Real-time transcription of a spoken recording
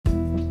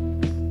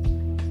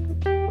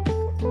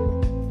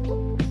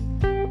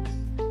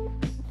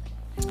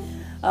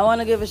I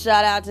want to give a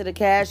shout out to the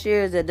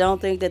cashiers that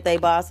don't think that they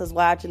boss is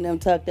watching them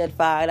tuck that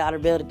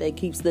 $5 bill that they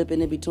keep slipping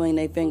in between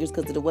their fingers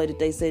because of the way that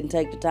they sit and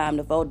take the time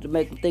to fold it to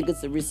make them think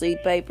it's a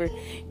receipt paper.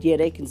 Yeah,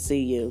 they can see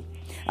you.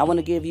 I want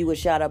to give you a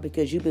shout out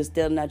because you've been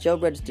stealing out your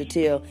register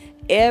till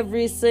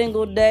every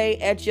single day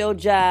at your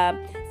job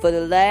for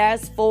the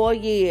last 4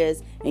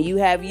 years, and you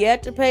have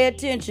yet to pay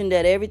attention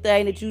that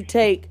everything that you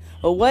take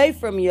away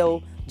from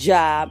your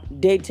job,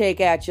 they take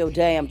out your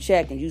damn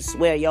check, and you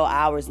swear your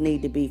hours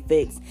need to be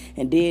fixed.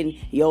 And then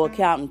your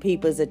accountant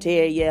peoples will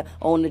tell you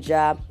on the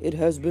job, it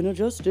has been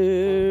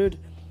adjusted.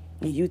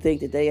 And you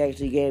think that they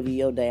actually gave you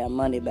your damn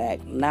money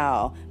back.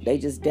 No, they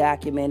just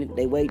documented.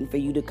 They waiting for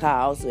you to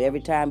call. So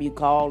every time you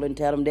call and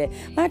tell them that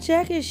my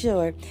check is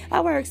short.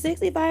 I worked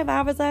 65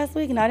 hours last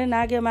week and I did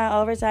not get my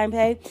overtime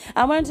pay.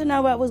 I wanted to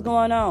know what was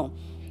going on.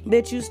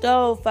 Bitch, you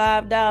stole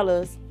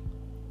 $5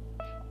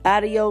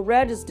 out of your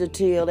register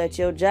till at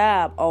your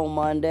job on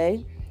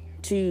Monday,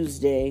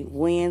 Tuesday,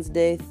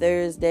 Wednesday,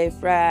 Thursday,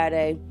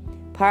 Friday,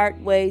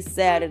 partway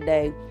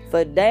Saturday,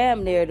 for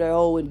damn near the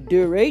whole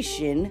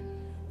duration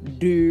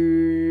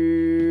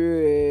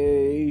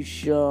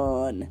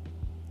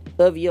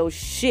of your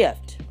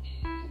shift.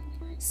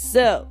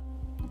 So,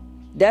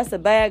 that's a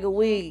bag of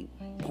weed,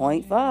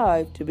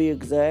 0.5 to be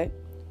exact.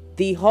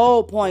 The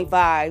whole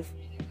 0.5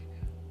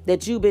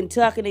 that you've been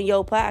tucking in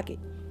your pocket.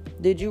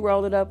 Did you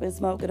roll it up and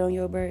smoke it on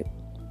your break?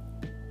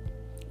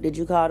 Did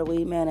you call the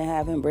weed man and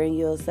have him bring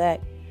you a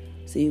sack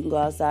so you can go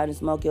outside and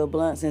smoke your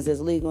blunt since it's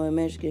legal in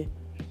Michigan?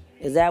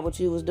 Is that what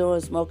you was doing,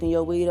 smoking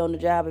your weed on the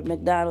job at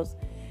McDonald's?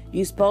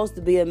 You supposed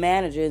to be a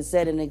manager and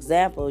set an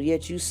example,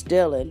 yet you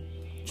stealing,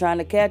 trying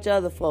to catch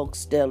other folks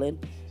stealing,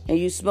 and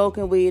you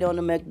smoking weed on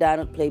the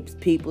McDonald's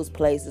people's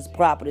places,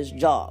 properties,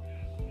 job.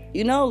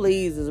 You know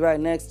Lee's is right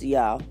next to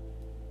y'all.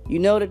 You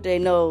know that they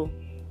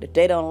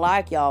don't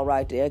like y'all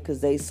right there because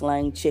they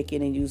slang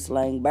chicken and you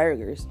slang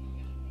burgers.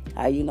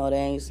 How you know they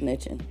ain't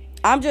snitching?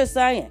 I'm just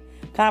saying,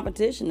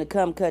 competition to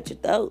come cut your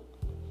throat.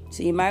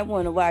 So you might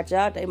want to watch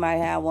out. They might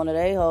have one of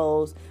they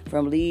hoes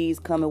from Lee's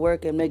come and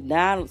work at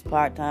McDonald's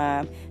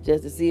part-time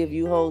just to see if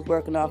you hoes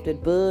working off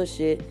that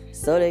bullshit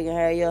so they can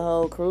have your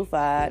whole crew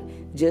fired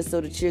just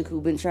so the chick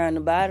who been trying to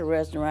buy the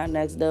restaurant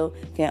next door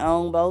can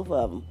own both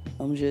of them.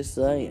 I'm just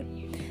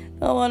saying.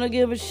 I want to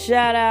give a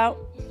shout out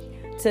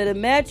to the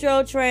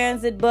Metro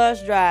Transit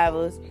bus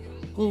drivers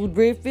who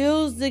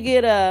refuse to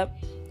get up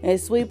and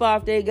sweep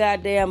off their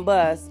goddamn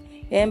bus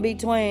in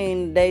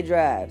between their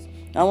drives.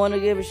 I want to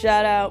give a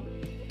shout out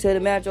to the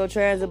Metro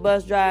Transit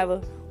bus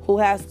driver who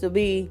has to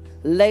be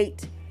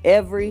late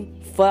every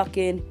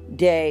fucking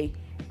day,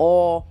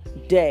 all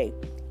day.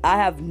 I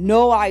have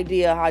no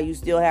idea how you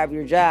still have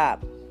your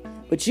job.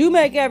 But you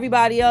make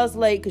everybody else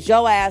late because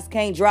your ass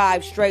can't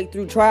drive straight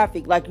through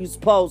traffic like you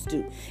supposed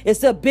to.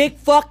 It's a big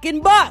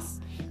fucking bus.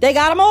 They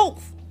gotta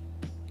move.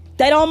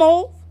 They don't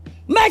move.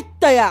 Make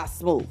their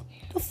ass move.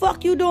 The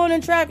fuck you doing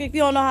in traffic if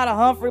you don't know how to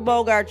Humphrey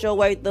Bogart your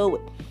way through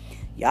it?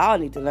 Y'all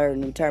need to learn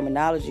new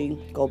terminology.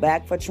 Go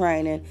back for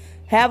training.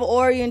 Have an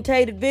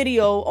orientated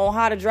video on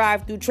how to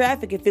drive through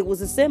traffic if it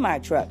was a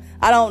semi-truck.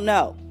 I don't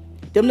know.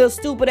 Them little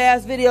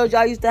stupid-ass videos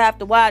y'all used to have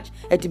to watch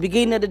at the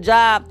beginning of the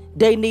job,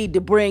 they need to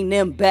bring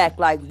them back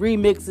like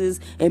remixes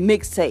and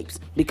mixtapes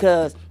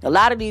because a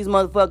lot of these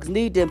motherfuckers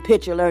need them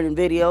picture learning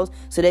videos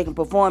so they can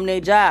perform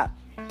their job.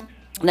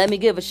 Let me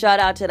give a shout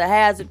out to the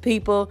hazard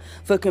people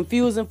for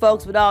confusing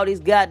folks with all these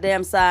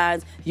goddamn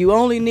signs. You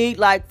only need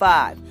like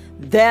 5.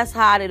 That's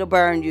hot, it'll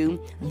burn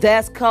you.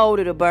 That's cold,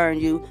 it'll burn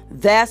you.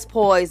 That's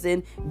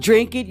poison.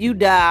 Drink it, you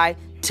die.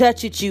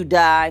 Touch it, you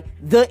die.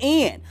 The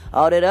end.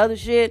 All that other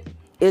shit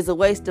is a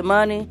waste of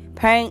money,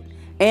 paint,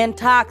 and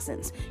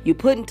toxins. You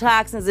putting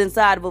toxins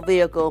inside of a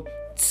vehicle,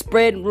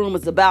 spreading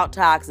rumors about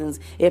toxins.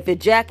 If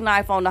it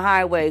jackknife on the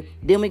highway,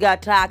 then we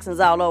got toxins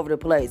all over the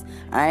place.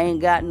 I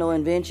ain't got no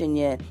invention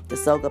yet to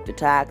soak up the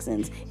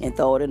toxins and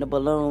throw it in a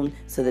balloon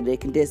so that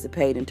it can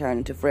dissipate and turn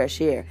into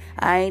fresh air.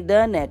 I ain't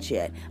done that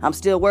yet. I'm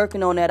still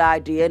working on that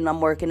idea and I'm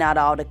working out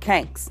all the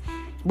kinks.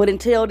 But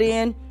until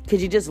then,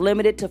 could you just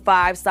limit it to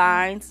 5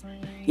 signs?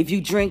 If you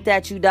drink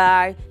that, you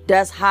die.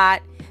 That's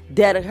hot.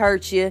 That'll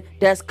hurt you.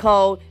 That's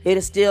cold.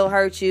 It'll still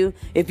hurt you.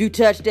 If you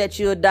touch that,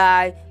 you'll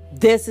die.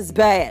 This is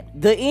bad.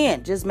 The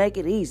end. Just make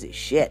it easy.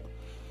 Shit.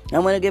 I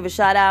want to give a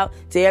shout out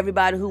to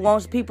everybody who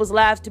wants people's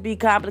lives to be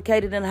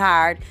complicated and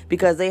hard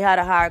because they had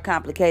a hard,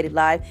 complicated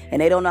life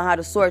and they don't know how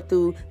to sort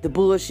through the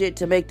bullshit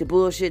to make the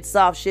bullshit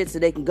soft shit so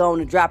they can go on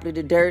and drop it in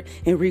the dirt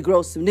and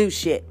regrow some new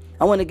shit.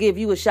 I want to give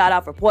you a shout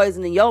out for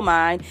poisoning your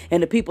mind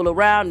and the people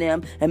around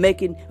them and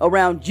making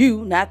around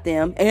you, not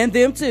them, and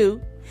them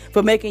too,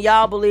 for making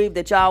y'all believe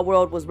that y'all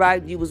world was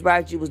right, you was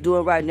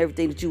doing right, and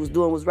everything that you was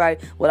doing was right.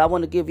 Well, I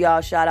want to give y'all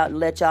a shout out and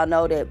let y'all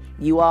know that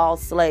you all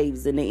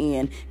slaves in the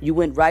end. You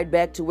went right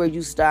back to where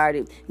you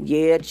started.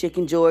 Yeah,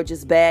 Chicken George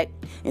is back,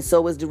 and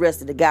so is the rest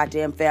of the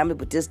goddamn family,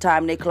 but this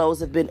time their clothes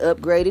have been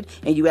upgraded,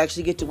 and you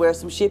actually get to wear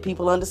some shit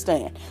people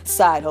understand.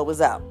 Side Ho is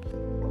out.